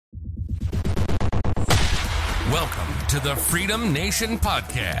Welcome to the Freedom Nation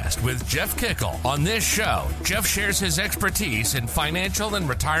podcast with Jeff Kickle. On this show, Jeff shares his expertise in financial and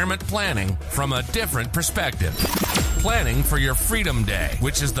retirement planning from a different perspective. Planning for your Freedom Day,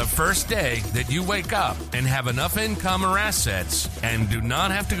 which is the first day that you wake up and have enough income or assets and do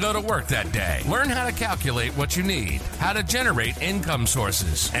not have to go to work that day. Learn how to calculate what you need, how to generate income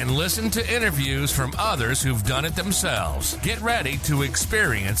sources, and listen to interviews from others who've done it themselves. Get ready to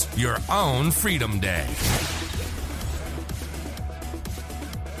experience your own Freedom Day.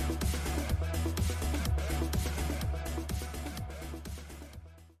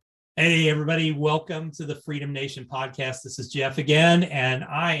 Hey, everybody. Welcome to the Freedom Nation podcast. This is Jeff again, and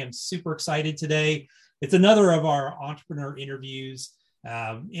I am super excited today. It's another of our entrepreneur interviews,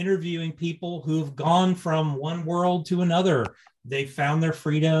 interviewing people who've gone from one world to another. They've found their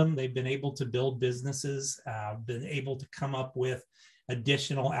freedom. They've been able to build businesses, been able to come up with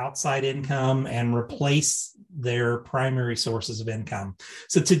additional outside income and replace their primary sources of income.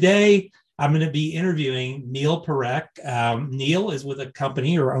 So today, I'm going to be interviewing Neel Parekh. Neel is with a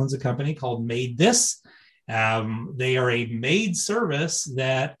company or owns a company called Maid. They are a maid service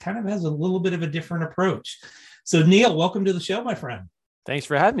that kind of has a little bit of a different approach. So Neel, welcome to the show, my friend. Thanks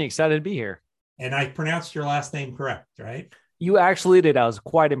for having me. Excited to be here. And I pronounced your last name correct, right? You actually did. I was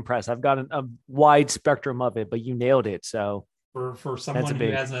quite impressed. I've got a wide spectrum of it, but you nailed it. So for someone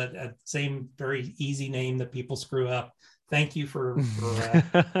who has a same very easy name that people screw up, thank you for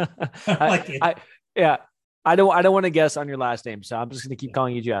like it. I don't want to guess on your last name, so I'm just going to keep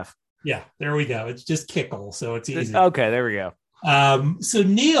calling you Jeff. Yeah, there we go. It's just Kickle, so it's easy. Okay, there we go. So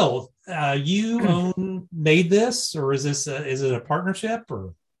Neel, you own Made This, or is it a partnership?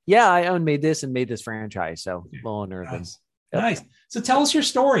 Or yeah, I own Made This and Made This franchise, so owner of them. Nice. So tell us your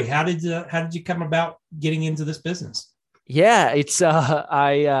story. How did you come about getting into this business? Yeah, it's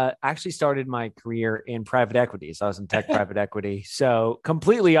I actually started my career in private equity. So I was in tech private equity. So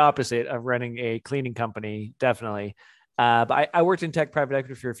completely opposite of running a cleaning company, definitely. But I worked in tech private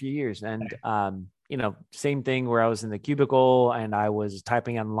equity for a few years, and same thing where I was in the cubicle and I was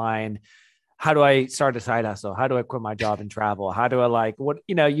typing online. How do I start a side hustle? How do I quit my job and travel? How do I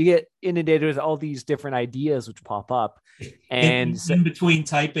you get inundated with all these different ideas which pop up. And in between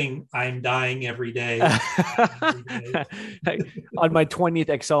typing, I'm dying every day. On my 20th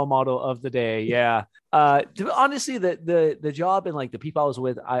Excel model of the day. Yeah. Honestly, the job and like the people I was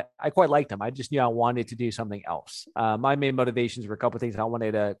with, I quite liked them. I just knew I wanted to do something else. My main motivations were a couple of things. I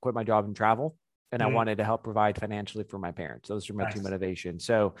wanted to quit my job and travel. And I wanted to help provide financially for my parents. Those are my two motivations.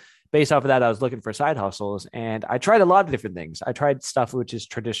 So based off of that, I was looking for side hustles, and I tried a lot of different things. I tried stuff which is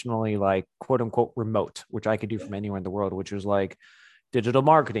traditionally like quote unquote remote, which I could do from anywhere in the world, which was like digital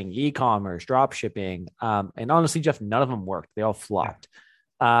marketing, e-commerce, drop shipping. And honestly, Jeff, none of them worked. They all flopped.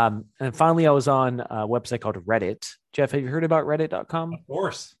 And finally, I was on a website called Reddit. Jeff, have you heard about reddit.com? Of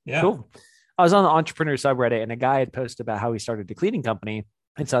course. Yeah. Cool. I was on the entrepreneur subreddit, and a guy had posted about how he started a cleaning company.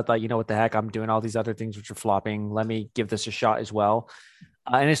 And so I thought, what the heck, I'm doing all these other things which are flopping. Let me give this a shot as well.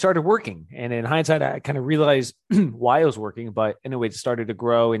 And it started working. And in hindsight, I kind of realized why it was working. But anyway, it started to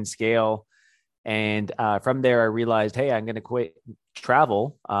grow and scale. And from there, I realized, hey, I'm going to quit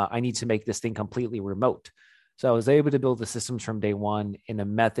travel. I need to make this thing completely remote. So I was able to build the systems from day one in a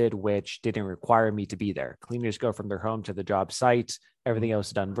method which didn't require me to be there. Cleaners go from their home to the job site. Everything else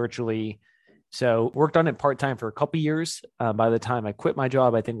is done virtually. So worked on it part-time for a couple of years. By the time I quit my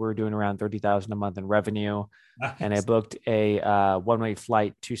job, I think we were doing around $30,000 a month in revenue. Nice. And I booked a one-way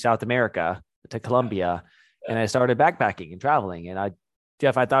flight to South America, to Colombia. And I started backpacking and traveling. And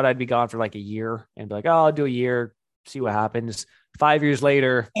Jeff, I thought I'd be gone for like a year and be like, I'll do a year, see what happens. 5 years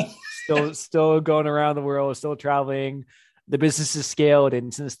later, still going around the world, still traveling. The business has scaled,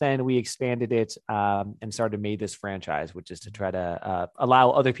 and since then we expanded it and started Made This franchise, which is to try to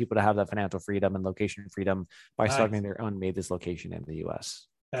allow other people to have that financial freedom and location freedom by starting their own Made This location in the U.S.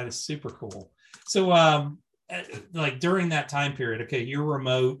 That is super cool. So, like during that time period, okay, you're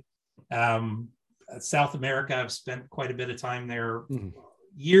remote. South America, I've spent quite a bit of time there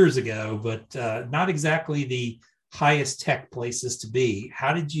years ago, but not exactly the highest tech places to be.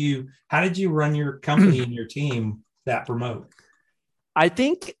 How did you run your company and your team that remote? I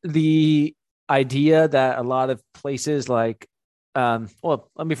think the idea that a lot of places like, let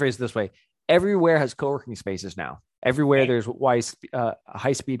me phrase it this way. Everywhere has co-working spaces now. Everywhere there's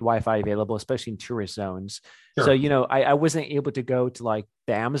high-speed Wi-Fi available, especially in tourist zones. Sure. So, I wasn't able to go to like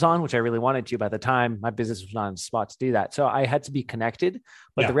the Amazon, which I really wanted to. By the time my business was not in spot to do that. So I had to be connected.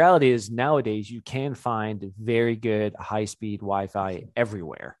 But the reality is nowadays you can find very good high-speed Wi-Fi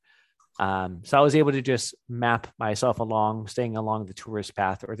everywhere. So I was able to just map myself staying along the tourist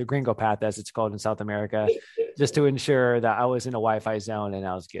path, or the gringo path, as it's called in South America, just to ensure that I was in a Wi-Fi zone and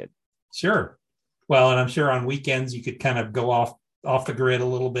I was good. Sure. Well, and I'm sure on weekends you could kind of go off the grid a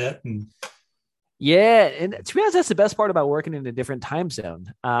little bit. And yeah, and to be honest, that's the best part about working in a different time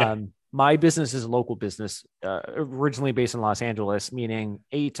zone. My business is a local business, originally based in Los Angeles, meaning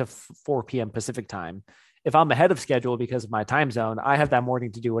 8 to 4 p.m. Pacific time. If I'm ahead of schedule because of my time zone, I have that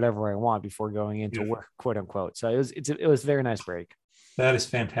morning to do whatever I want before going into work, quote unquote. So it was a very nice break. That is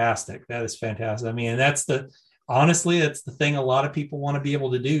fantastic. That is fantastic. I mean, and honestly, that's the thing a lot of people want to be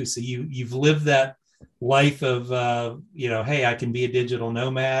able to do. So you've lived that life of, hey, I can be a digital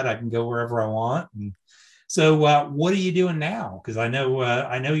nomad. I can go wherever I want. And so what are you doing now? Because I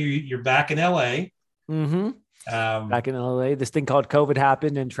know you're back in LA. Mm-hmm. Back in LA, this thing called COVID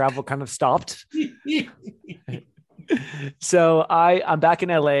happened and travel kind of stopped. So I'm back in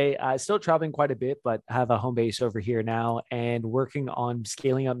LA, still traveling quite a bit, but have a home base over here now and working on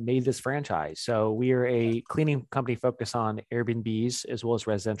scaling up Maid this franchise. So we are a cleaning company focused on Airbnbs as well as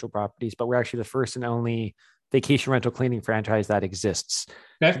residential properties, but we're actually the first and only vacation rental cleaning franchise that exists.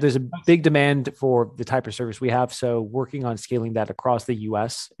 Okay. So there's a big demand for the type of service we have. So working on scaling that across the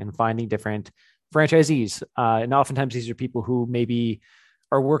US and finding different franchisees. And oftentimes these are people who maybe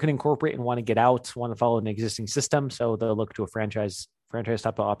are working in corporate and want to get out, want to follow an existing system. So they'll look to a franchise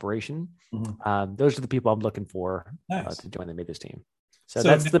type of operation. Mm-hmm. Those are the people I'm looking for to join the Maid team. So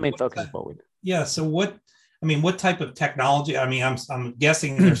that's the main focus forward. Yeah. So what type of technology? I mean, I'm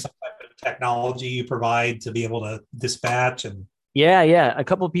guessing there's some type of technology you provide to be able to dispatch and. Yeah. A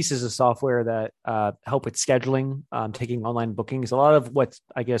couple of pieces of software that help with scheduling, taking online bookings. A lot of what's,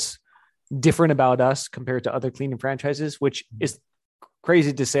 I guess, different about us compared to other cleaning franchises, which is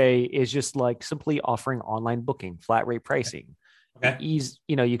crazy to say, is just like simply offering online booking, flat rate pricing. Okay.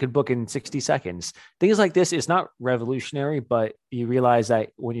 You could book in 60 seconds. Things like this is not revolutionary, but you realize that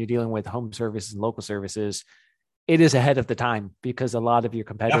when you're dealing with home services and local services, it is ahead of the time because a lot of your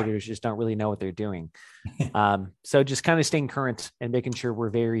competitors just don't really know what they're doing. So just kind of staying current and making sure we're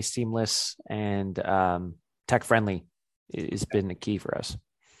very seamless and tech friendly has been the key for us.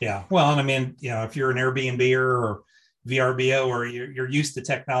 Yeah. Well, and I mean, if you're an Airbnb or VRBO or you're used to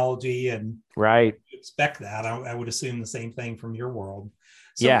technology and right, you expect that, I would assume the same thing from your world.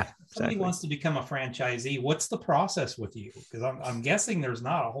 So yeah. If somebody wants to become a franchisee, what's the process with you? Because I'm guessing there's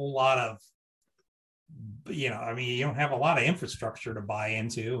not a whole lot of, you don't have a lot of infrastructure to buy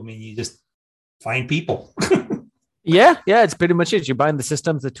into. I mean, you just find people. Yeah, it's pretty much it. You're buying the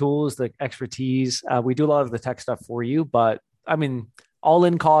systems, the tools, the expertise. We do a lot of the tech stuff for you, but I mean, all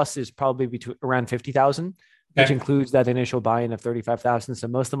in cost is probably around 50,000, which includes that initial buy-in of 35,000. So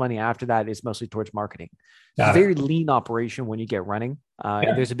most of the money after that is mostly towards marketing. It's a very lean operation when you get running.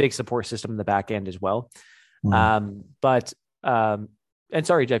 And there's a big support system in the back end as well. And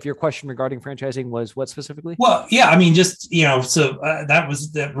sorry, Jeff, your question regarding franchising was what specifically? Well, yeah, I mean, just, so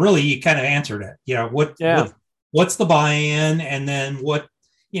that really, you kind of answered it. What's the buy-in, and then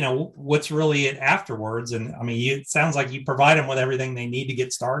what's really it afterwards? And I mean, it sounds like you provide them with everything they need to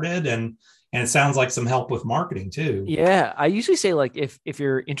get started, and it sounds like some help with marketing too. Yeah, I usually say, like, if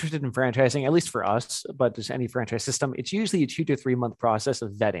you're interested in franchising, at least for us, but just any franchise system, it's usually a 2 to 3 month process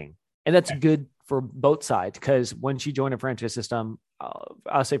of vetting, and that's good for both sides, because once you join a franchise system,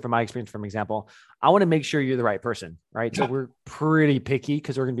 I'll say from my experience, for example, I want to make sure you're the right person, right? Yeah. So we're pretty picky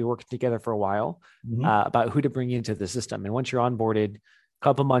because we're going to be working together for a while about who to bring into the system. And once you're onboarded,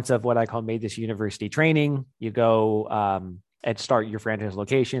 couple months of what I call Maid This University training. You go and start your franchise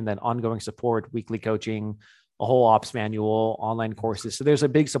location, then ongoing support, weekly coaching, a whole ops manual, online courses. So there's a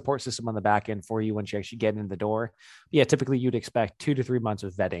big support system on the back end for you once you actually get in the door. Yeah, typically you'd expect 2 to 3 months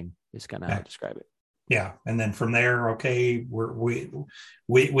of vetting is kind of how I describe it. Yeah, and then from there, okay,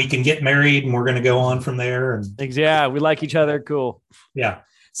 we can get married, and we're going to go on from there. And yeah, we like each other. Cool. Yeah.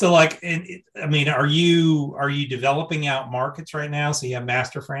 So, like, I mean, are you developing out markets right now? So you have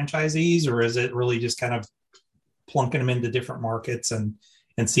master franchisees, or is it really just kind of plunking them into different markets and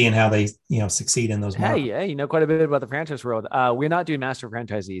seeing how they succeed in those markets? Hey, you know quite a bit about the franchise world. We're not doing master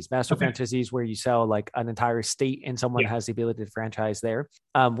franchisees. Franchisees where you sell like an entire state and someone has the ability to franchise there.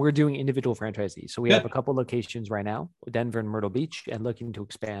 We're doing individual franchisees. So we have a couple locations right now, Denver and Myrtle Beach, and looking to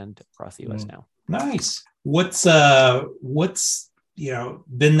expand across the US now. Nice. What's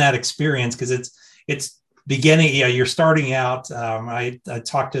been that experience? Because it's beginning. You're starting out. I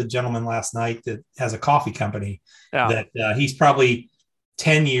talked to a gentleman last night that has a coffee company that he's probably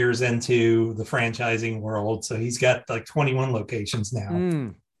 10 years into the franchising world. So he's got like 21 locations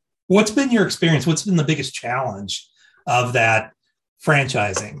now. What's been your experience? What's been the biggest challenge of that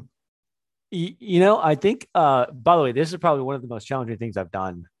franchising? I think, by the way, this is probably one of the most challenging things I've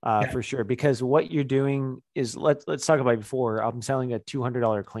done, Yeah. for sure, because what you're doing is, let's talk about before. I'm selling a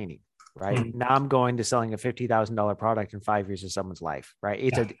 $200 cleaning, right? Mhm. Now I'm going to selling a $50,000 product in 5 years of someone's life, right?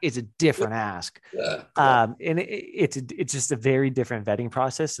 Yeah. It's a different ask. Yeah. And it's just a very different vetting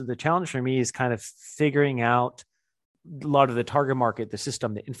process. So the challenge for me is kind of figuring out a lot of the target market, the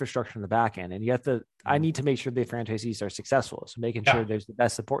system, the infrastructure in the back end. And I need to make sure the franchisees are successful. So making sure there's the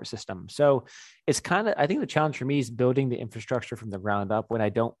best support system. So I think the challenge for me is building the infrastructure from the ground up when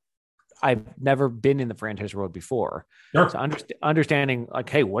I've never been in the franchise world before. Sure. So understanding like,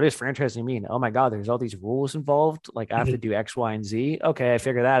 hey, what does franchising mean? Oh my God, there's all these rules involved. Like I have to do X, Y, and Z. Okay. I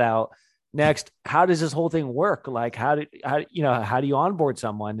figure that out. Next, how does this whole thing work? Like how do you onboard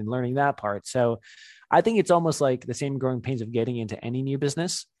someone and learning that part? So I think it's almost like the same growing pains of getting into any new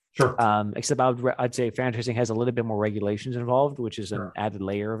business. Sure. Except I'd say franchising has a little bit more regulations involved, which is an added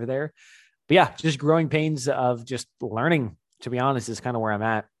layer over there. But yeah, just growing pains of just learning, to be honest, is kind of where I'm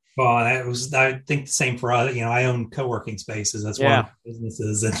at. Well, I think the same for other, I own co-working spaces. That's one of my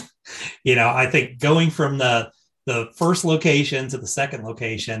businesses. And, I think going from the first location to the second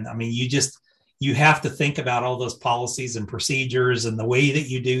location, I mean, you have to think about all those policies and procedures and the way that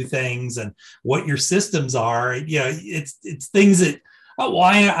you do things and what your systems are. It's things that, oh, well,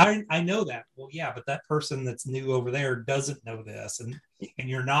 I know that. Well, yeah, but that person that's new over there doesn't know this, and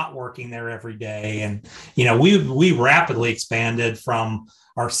you're not working there every day. And we rapidly expanded from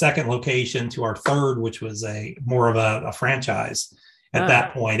our second location to our third, which was more of a franchise at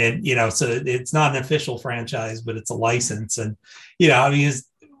that point. And so it's not an official franchise, but it's a license. And I mean,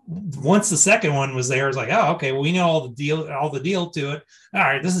 once the second one was there, it's like, oh, okay, well, we know all the deal to it. All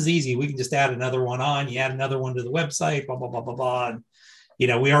right, this is easy. We can just add another one on. You add another one to the website, blah, blah, blah, blah, blah. And,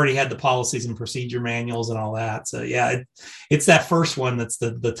 we already had the policies and procedure manuals and all that. So yeah, it's that first one that's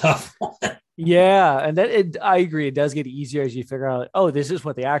the tough one. Yeah. And I agree. It does get easier as you figure out, oh, this is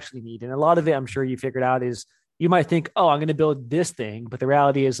what they actually need. And a lot of it, I'm sure you figured out, is you might think, oh, I'm going to build this thing. But the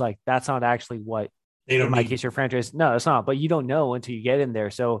reality is like, that's not actually what, in my case, your franchise. No, it's not. But you don't know until you get in there.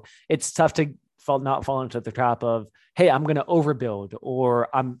 So it's tough to not fall into the trap of, hey, I'm going to overbuild,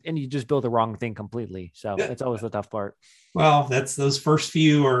 and you just build the wrong thing completely. So that's always the tough part. Well, that's those first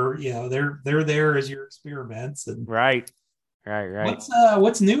few are, they're there as your experiments. And Right.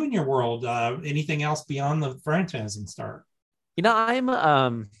 What's new in your world? Anything else beyond the franchising start? I'm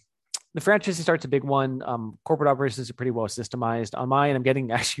the franchising start's a big one. Corporate operations are pretty well systemized. On mine, I'm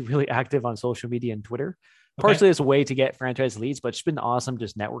getting actually really active on social media and Twitter. Partially as a way to get franchise leads, but it's been awesome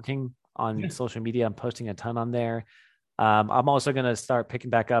just networking on social media. I'm posting a ton on there. I'm also going to start picking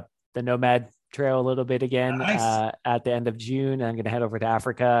back up the Nomad Trail a little bit again at the end of June. I'm going to head over to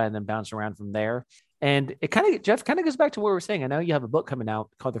Africa and then bounce around from there. And Jeff kind of goes back to what we were saying. I know you have a book coming out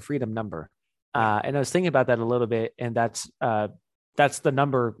called The Freedom Number. And I was thinking about that a little bit. And that's the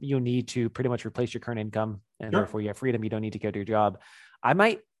number you need to pretty much replace your current income. And therefore you have freedom. You don't need to go to your job. I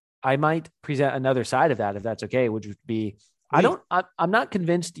might present another side of that, if that's okay, which would be, I'm not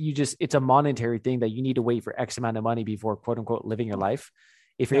convinced it's a monetary thing that you need to wait for X amount of money before quote unquote living your life.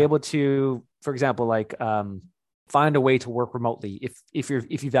 If you're able to, for example, like, find a way to work remotely, if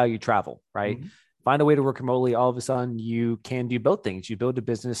you value travel, right? Mm-hmm. Find a way to work remotely. All of a sudden you can do both things. You build a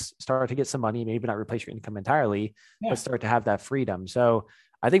business, start to get some money, maybe not replace your income entirely, but start to have that freedom. So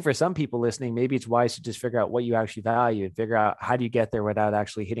I think for some people listening, maybe it's wise to just figure out what you actually value and figure out how do you get there without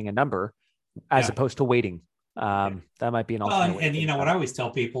actually hitting a number, as opposed to waiting. That might be an alternative. And what I always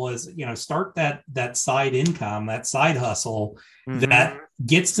tell people is, start that side income, that side hustle that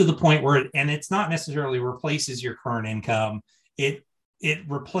gets to the point where and it's not necessarily replaces your current income. It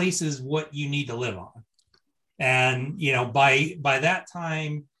replaces what you need to live on. And, by that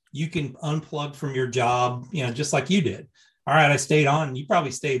time you can unplug from your job, just like you did. All right, I stayed on. You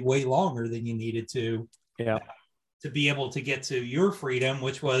probably stayed way longer than you needed to be able to get to your freedom,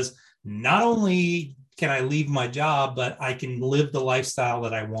 which was not only can I leave my job, but I can live the lifestyle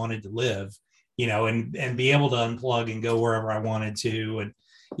that I wanted to live, and be able to unplug and go wherever I wanted to.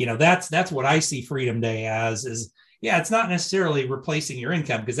 And, that's what I see Freedom Day as is, it's not necessarily replacing your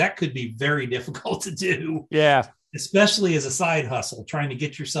income, because that could be very difficult to do. Yeah. Especially as a side hustle, trying to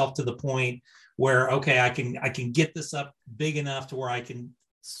get yourself to the point where, okay, I can get this up big enough to where I can,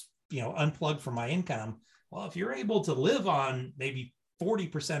 unplug from my income. Well, if you're able to live on maybe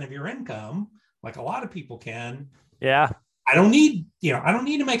 40% of your income, like a lot of people can, I don't need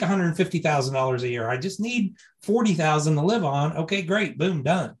to make $150,000 a year. I just need $40,000 to live on. Okay, great. Boom,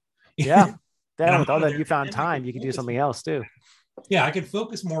 done. Yeah. Then with all that you found time, you can do something else too. Yeah. I could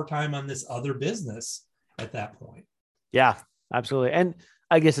focus more time on this other business at that point. Yeah, absolutely. And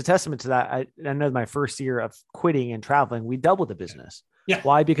I guess a testament to that, I know my first year of quitting and traveling, we doubled the business. Yeah.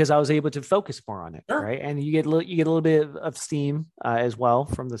 Why? Because I was able to focus more on it, Sure. right? And you get a little bit of steam as well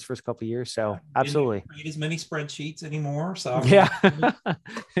from this first couple of years. So absolutely, you don't read as many spreadsheets anymore. So I mean, yeah,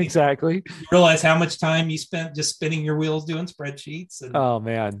 exactly. You realize how much time you spent just spinning your wheels doing spreadsheets, and Oh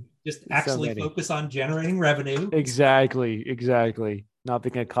man, just actually focus on generating revenue. Exactly. Not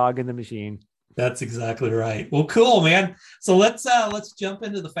being a cog in the machine. That's exactly right. Well, cool, man. So let's jump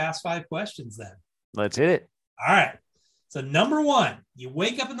into the fast 5 questions then. Let's hit it. All right. So number 1, you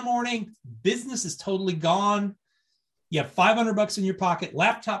wake up in the morning, business is totally gone. You have $500 in your pocket,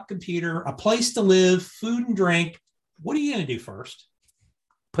 laptop, computer, a place to live, food and drink. What are you going to do first?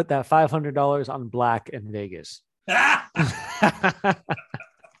 Put that $500 on black in Vegas.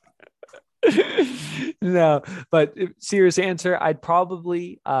 No, but serious answer, I'd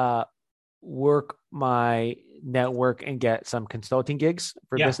probably work my network and get some consulting gigs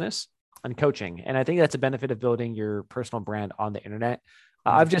for business and coaching. And I think that's a benefit of building your personal brand on the internet.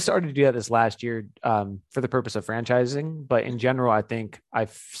 I've just started to do that this last year for the purpose of franchising. But in general, I think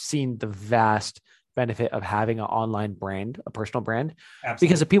I've seen the vast benefit of having an online brand, a personal brand. Absolutely.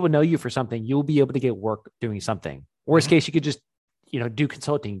 Because if people know you for something, you'll be able to get work doing something. Worst case, you could just, do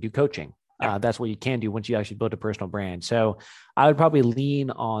consulting, do coaching. That's what you can do once you actually build a personal brand. So I would probably lean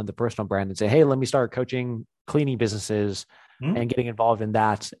on the personal brand and say, hey, let me start coaching cleaning businesses and getting involved in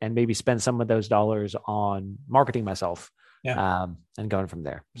that, and maybe spend some of those dollars on marketing myself and going from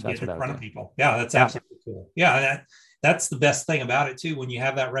there. So that's what I would do. In front of people. Yeah, that's absolutely cool. Yeah, that's the best thing about it too. When you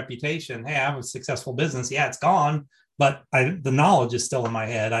have that reputation, hey, I have a successful business. Yeah, it's gone, but the knowledge is still in my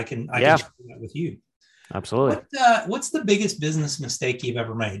head. I can share that with you. Absolutely. What's the biggest business mistake you've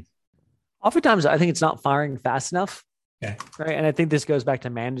ever made? Oftentimes, I think it's not firing fast enough. Okay. Right. And I think this goes back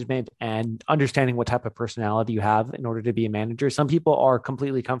to management and understanding what type of personality you have in order to be a manager. Some people are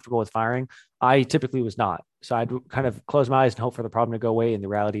completely comfortable with firing. I typically was not. So I'd kind of close my eyes and hope for the problem to go away. And the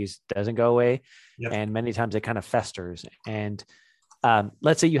reality is it doesn't go away. Yep. And many times it kind of festers. And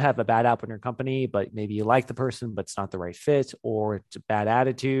let's say you have a bad apple in your company, but maybe you like the person, but it's not the right fit, or it's a bad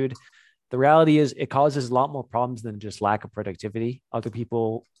attitude. The reality is it causes a lot more problems than just lack of productivity. Other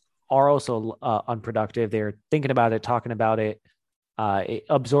people are also unproductive. They're thinking about it, talking about it. It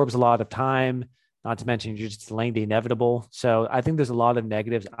absorbs a lot of time, not to mention you're just delaying the inevitable. So I think there's a lot of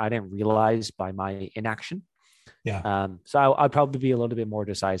negatives I didn't realize by my inaction. Yeah. So I'd probably be a little bit more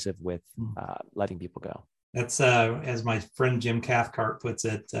decisive with letting people go. That's as my friend Jim Cathcart puts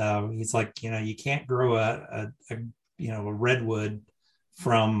it. He's like, you can't grow a redwood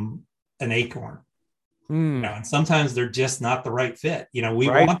from an acorn. And sometimes they're just not the right fit. We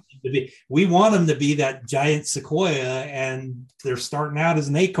want them to be that giant sequoia, and they're starting out as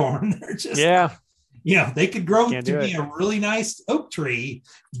an acorn. They're just, they could grow to be a really nice oak tree,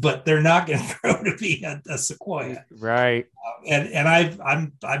 but they're not going to grow to be a sequoia. Right. And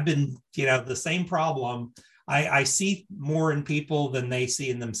I've been, the same problem. I see more in people than they see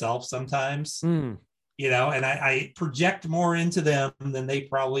in themselves sometimes. And I project more into them than they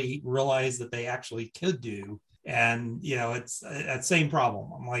probably realize that they actually could do. And, it's that same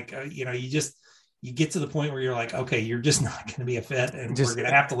problem. I'm like, you get to the point where you're like, okay, you're just not going to be a fit, and we're going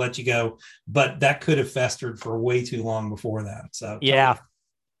to have to let you go. But that could have festered for way too long before that. So yeah,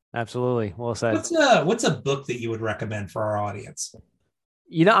 absolutely. Well said. What's a book that you would recommend for our audience?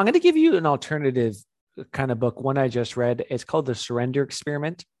 I'm going to give you an alternative kind of book. One I just read. It's called The Surrender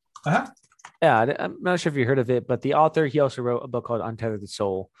Experiment. Yeah, I'm not sure if you heard of it, but the author, he also wrote a book called Untether the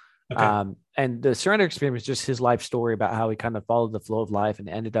Soul. Okay. And the Surrender Experiment is just his life story about how he kind of followed the flow of life and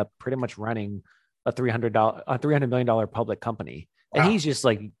ended up pretty much running a $300 million public company. Wow. And he's just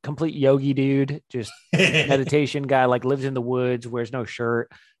like complete yogi dude, just meditation guy, like lives in the woods, wears no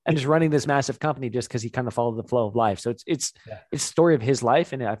shirt, and just running this massive company just because he kind of followed the flow of life. So it's a story of his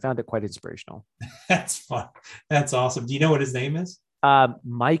life, and I found it quite inspirational. That's fun. That's awesome. Do you know what his name is?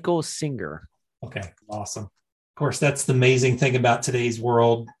 Michael Singer. Okay, awesome. Of course, that's the amazing thing about today's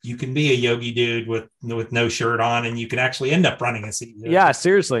world. You can be a yogi dude with no shirt on, and you can actually end up running a CEO. Yeah,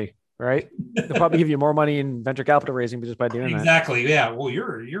 seriously, right? They'll probably give you more money in venture capital raising just by doing that. Exactly. Yeah. Well,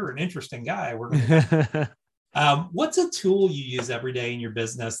 you're an interesting guy. What's a tool you use every day in your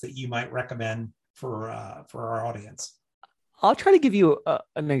business that you might recommend for our audience? I'll try to give you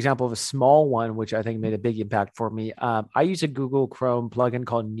an example of a small one, which I think made a big impact for me. I use a Google Chrome plugin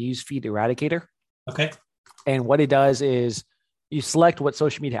called Newsfeed Eradicator. Okay. And what it does is you select what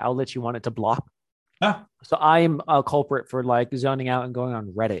social media outlets you want it to block. So I'm a culprit for like zoning out and going on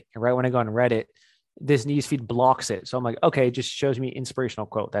Reddit. And right when I go on Reddit, this newsfeed blocks it. So I'm like, okay, it just shows me inspirational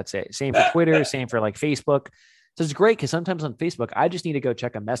quote. That's it. Same for Twitter, same for like Facebook. So it's great because sometimes on Facebook, I just need to go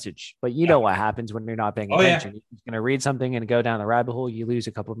check a message. But you know what happens when you're not paying attention. You're going to read something and go down the rabbit hole. You lose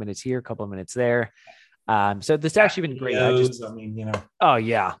a couple of minutes here, a couple of minutes there. So this has actually been great. Oh,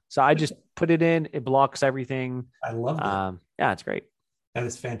 yeah. So I just put it in. It blocks everything. I love it. Yeah, it's great. That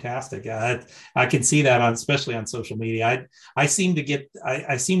is fantastic. I can see that especially on social media. I seem to do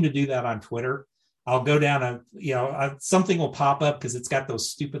that on Twitter. I'll go down and, something will pop up because it's got those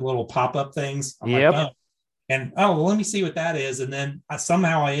stupid little pop-up things. I'm like, oh. And, well, let me see what that is. And then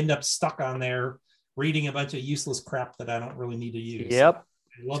somehow I end up stuck on there reading a bunch of useless crap that I don't really need to use. Yep.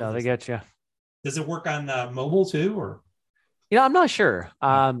 So they get you. Does it work on mobile too, or? I'm not sure.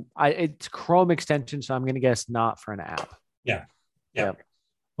 It's Chrome extension, so I'm going to guess not for an app. Yeah. Yep.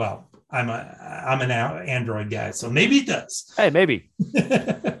 Well, I'm an Android guy, so maybe it does. Hey, maybe.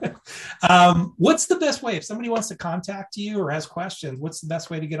 What's the best way if somebody wants to contact you or has questions? What's the best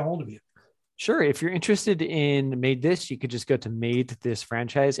way to get a hold of you? Sure. If you're interested in Maid This, you could just go to Maid This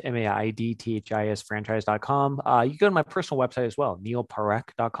Franchise, MAIDTHIS franchise.com. You can go to my personal website as well,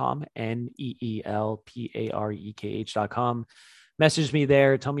 neelparekh.com, NEELPAREKH.com. Message me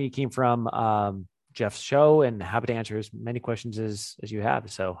there. Tell me you came from Jeff's show, and happy to answer as many questions as you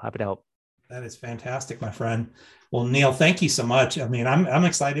have. So happy to help. That is fantastic, my friend. Well, Neel, thank you so much. I mean, I'm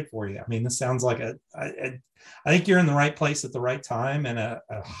excited for you. I mean, this sounds like I think you're in the right place at the right time in a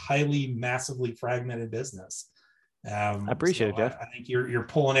highly, massively fragmented business. I appreciate it, Jeff. I think you're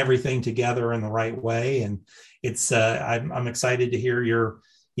pulling everything together in the right way, and it's I'm excited to hear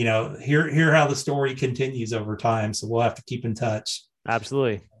hear how the story continues over time. So we'll have to keep in touch.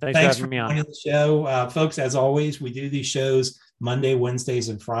 Absolutely. Thanks for having me on the show, folks. As always, we do these shows Monday, Wednesdays,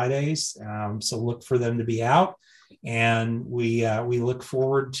 and Fridays. So look for them to be out, and we look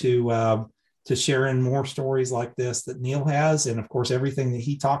forward to sharing more stories like this that Neel has, and of course everything that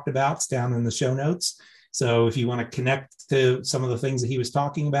he talked about is down in the show notes. So if you want to connect to some of the things that he was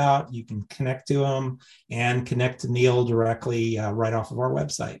talking about, you can connect to him and connect to Neel directly right off of our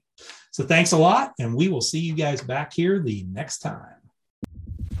website. So thanks a lot, and we will see you guys back here the next time.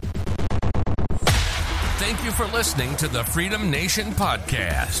 Thank you for listening to the Freedom Nation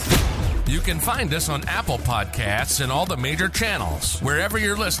podcast. You can find us on Apple Podcasts and all the major channels. Wherever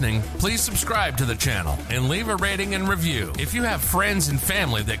you're listening, please subscribe to the channel and leave a rating and review. If you have friends and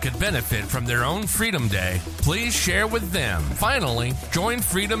family that could benefit from their own Freedom Day, please share with them. Finally, join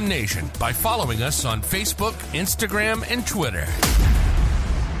Freedom Nation by following us on Facebook, Instagram, and Twitter.